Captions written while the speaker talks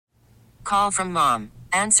call from mom.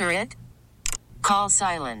 Answer it. Call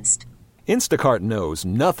silenced. Instacart knows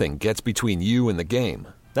nothing gets between you and the game.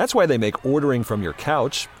 That's why they make ordering from your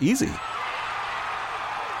couch easy.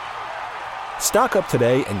 Stock up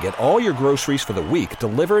today and get all your groceries for the week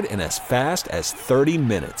delivered in as fast as 30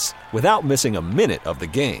 minutes without missing a minute of the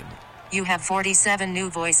game. You have 47 new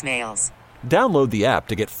voicemails. Download the app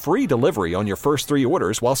to get free delivery on your first 3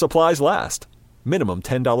 orders while supplies last. Minimum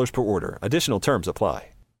 $10 per order. Additional terms apply.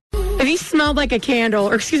 If he smelled like a candle,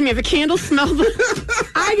 or excuse me, if a candle smelled like...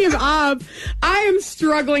 I give up. I am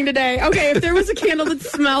struggling today. Okay, if there was a candle that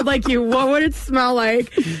smelled like you, what would it smell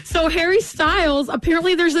like? So Harry Styles,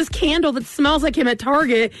 apparently there's this candle that smells like him at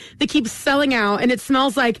Target that keeps selling out, and it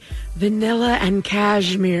smells like vanilla and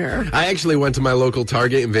cashmere. I actually went to my local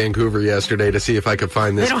Target in Vancouver yesterday to see if I could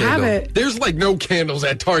find this They don't candle. have it. There's like no candles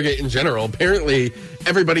at Target in general. Apparently,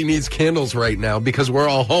 everybody needs candles right now because we're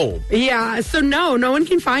all home. Yeah, so no one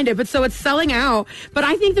can find it, but so it's selling out. But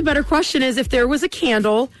I think the better question is if there was a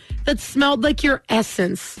candle that smelled like your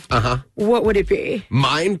essence, what would it be?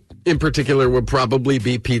 Mine, in particular, would probably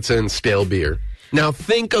be pizza and stale beer. Now,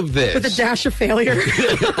 think of this. With a dash of failure.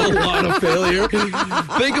 A lot of failure.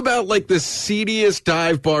 Think about like the seediest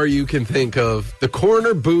dive bar you can think of. The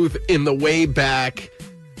corner booth in the way back.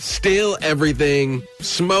 Stale everything,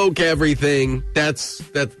 smoke everything. That's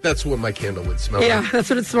what my candle would smell Yeah, like. that's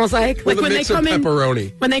what it smells like. With Like a when they mix of come in,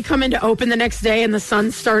 pepperoni. when they come in to open the next day and the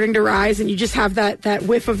sun's starting to rise, and you just have that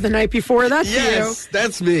whiff of the night before. That's Yes, you.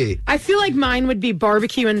 that's me. I feel like mine would be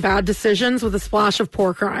barbecue and bad decisions with a splash of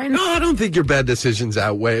pork rinds. No, I don't think your bad decisions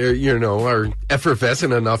outweigh, are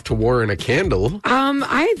effervescent enough to warrant a candle.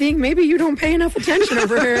 I think maybe you don't pay enough attention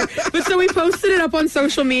over here. But so we posted it up on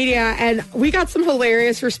social media, and we got some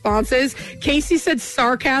hilarious responses. Casey said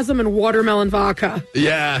sarcasm and watermelon vodka.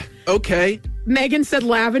 Yeah, okay. Megan said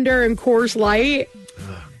lavender and Coors Light.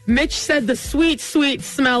 Mitch said the sweet, sweet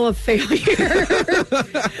smell of failure.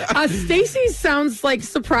 Stacy sounds like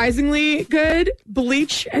surprisingly good.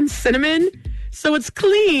 Bleach and cinnamon. So it's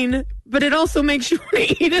clean, but it also makes you want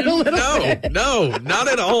to eat it a little bit. No, not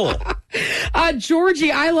at all. Georgie,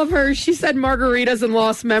 I love her. She said margaritas and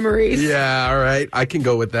lost memories. Yeah, all right. I can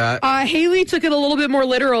go with that. Haley took it a little bit more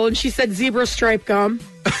literal, and she said zebra stripe gum.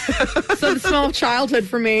 So the smell of childhood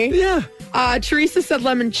for me. Yeah. Teresa said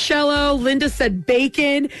limoncello. Linda said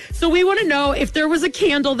bacon. So we want to know if there was a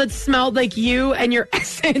candle that smelled like you and your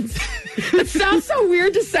essence. It sounds so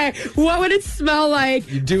weird to say. What would it smell like?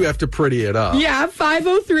 You do have to pretty it up. Yeah,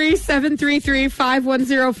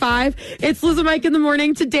 503-733-5105. It's Liz and Mike in the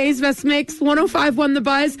morning. Today's best mix, 105.1 The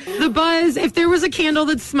Buzz. The Buzz, if there was a candle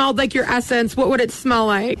that smelled like your essence, what would it smell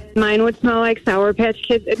like? Mine would smell like Sour Patch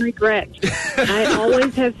Kids and regret. I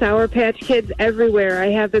always have Sour Patch Kids everywhere. I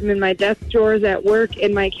have them in my desk drawers at work,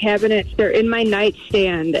 in my cabinet. They're in my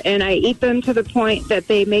nightstand, and I eat them to the point that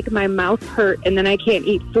they make my mouth hurt, and then I can't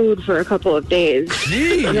eat food for a couple of days.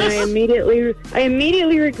 Jeez. And I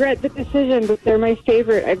immediately regret the decision, but they're my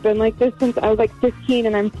favorite. I've been like this since I was like 15,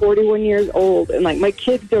 and I'm 41 years old, and like my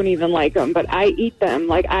kids don't even like them, but I eat them.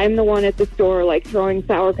 Like I'm the one at the store like throwing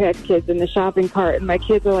Sour Patch Kids in the shopping cart, and my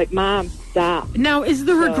kids are like, "Mom, stop." Now, is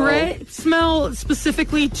the regret smell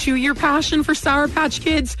specifically to your passion for Sour Patch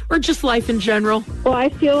Kids or just life in general? Well, I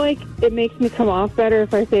feel like it makes me come off better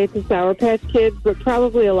if I say it's a Sour Patch Kids, but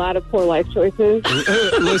probably a lot of poor life choices.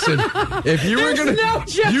 Listen, if you were There's gonna, no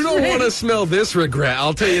judgment. you don't want to smell this regret.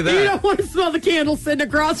 I'll tell you that. You don't want to smell the candle sitting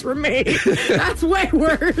across from me. That's way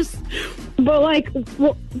worse. But like,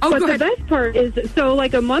 well, Oh, but go the ahead. best part is, so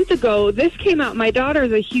like a month ago, this came out. My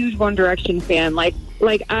daughter's a huge One Direction fan. Like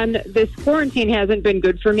on this quarantine hasn't been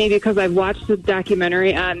good for me because I've watched the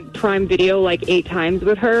documentary on Prime Video like 8 times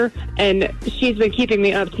with her, and she's been keeping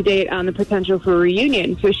me up to date on the potential for a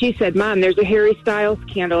reunion. So she said, "Mom, there's a Harry Styles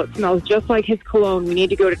candle. It smells just like his cologne. We need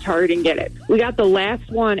to go to Target and get it." We got the last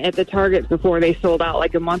one at the Target before they sold out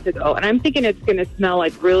like a month ago, and I'm thinking it's going to smell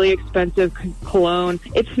like really expensive cologne.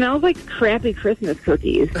 It smells like crappy Christmas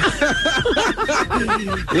cookies.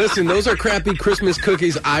 Listen, those are crappy Christmas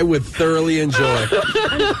cookies I would thoroughly enjoy.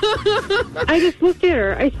 I just looked at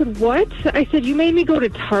her. I said, "What?" I said, "You made me go to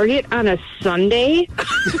Target on a Sunday?"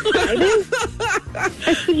 I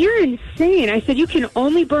said, "You're insane." I said, "You can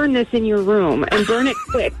only burn this in your room and burn it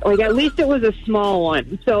quick." Like, at least it was a small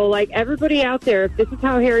one. So, like, everybody anybody out there, if this is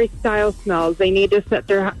how Harry Styles smells, they need to set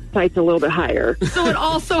their sights a little bit higher. So it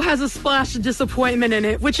also has a splash of disappointment in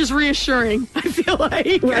it, which is reassuring, I feel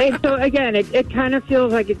like. Right? So again, it kind of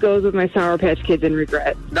feels like it goes with my Sour Patch Kids and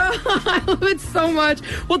regret. No, I love it so much.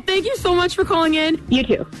 Well, thank you so much for calling in. You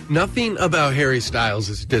too. Nothing about Harry Styles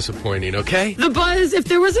is disappointing, okay? The Buzz, if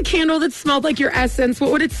there was a candle that smelled like your essence,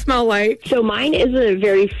 what would it smell like? So mine isn't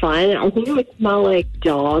very fun. I think it would smell like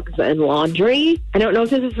dogs and laundry. I don't know if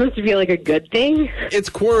this is supposed to be like a good thing. It's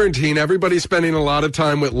quarantine. Everybody's spending a lot of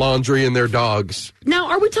time with laundry and their dogs. Now,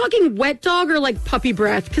 are we talking wet dog or like puppy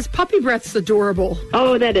breath? Because puppy breath's adorable.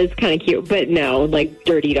 Oh, that is kind of cute, but no, like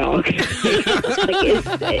dirty dog.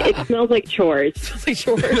 It smells like chores. It smells like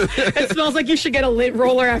chores. It smells like you should get a lint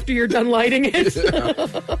roller after you're done lighting it.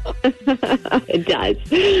 It does.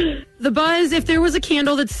 The Buzz, if there was a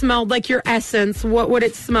candle that smelled like your essence, what would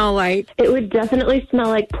it smell like? It would definitely smell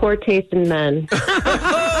like poor taste in men.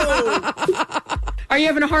 Are you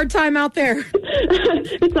having a hard time out there?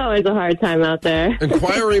 It's always a hard time out there.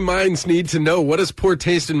 Inquiring minds need to know, what does poor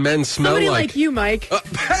taste in men smell Somebody like? like you, Mike.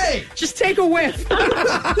 Hey! Just take a whiff.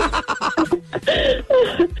 A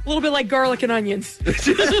little bit like garlic and onions. Is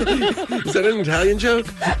that an Italian joke?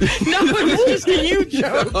 No, it was just a you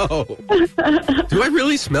joke. Oh. Do I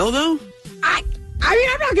really smell, though? I mean,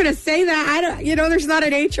 I'm not going to say that. I don't, there's not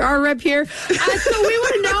an HR rep here. So we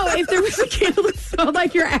want to know, if there was a candle that smelled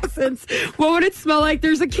like your essence, what would it smell like?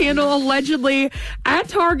 There's a candle allegedly at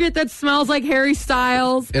Target that smells like Harry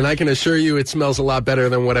Styles. And I can assure you it smells a lot better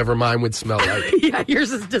than whatever mine would smell like. Yeah,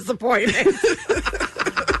 yours is disappointing.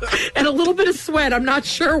 And a little bit of sweat. I'm not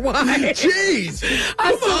sure why. Jeez!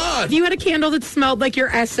 Come on! If you had a candle that smelled like your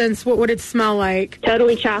essence, what would it smell like?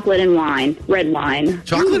 Totally chocolate and wine. Red wine.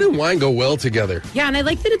 Chocolate and wine go well together. Yeah, and I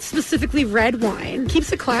like that it's specifically red wine.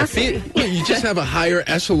 Keeps it classy. You just have a higher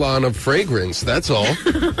echelon of fragrance, that's all.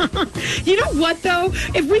 You know what, though?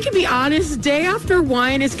 If we can be honest, day after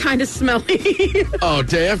wine is kind of smelly. Oh,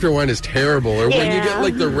 day after wine is terrible. Or when you Yeah. get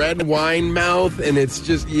like the red wine mouth and it's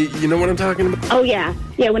just, you know what I'm talking about? Oh, yeah.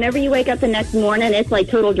 Yeah, whenever you wake up the next morning, it's like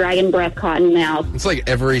total dragon breath cotton mouth. It's like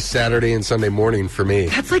every Saturday and Sunday morning for me.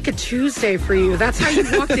 That's like a Tuesday for you. That's how you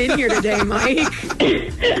walked in here today, Mike.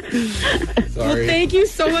 Well, Sorry. thank you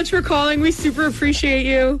so much for calling. We super appreciate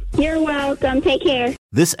you. You're welcome. Take care.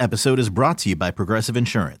 This episode is brought to you by Progressive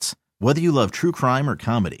Insurance. Whether you love true crime or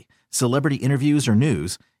comedy, celebrity interviews or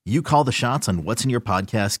news, you call the shots on what's in your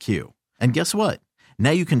podcast queue. And guess what?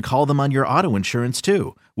 Now you can call them on your auto insurance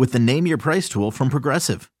too with the Name Your Price tool from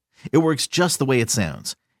Progressive. It works just the way it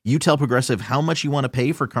sounds. You tell Progressive how much you want to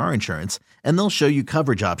pay for car insurance, and they'll show you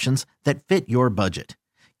coverage options that fit your budget.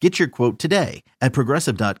 Get your quote today at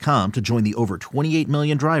Progressive.com to join the over 28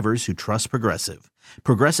 million drivers who trust Progressive.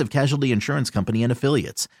 Progressive Casualty Insurance Company and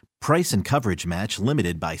Affiliates. Price and coverage match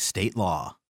limited by state law.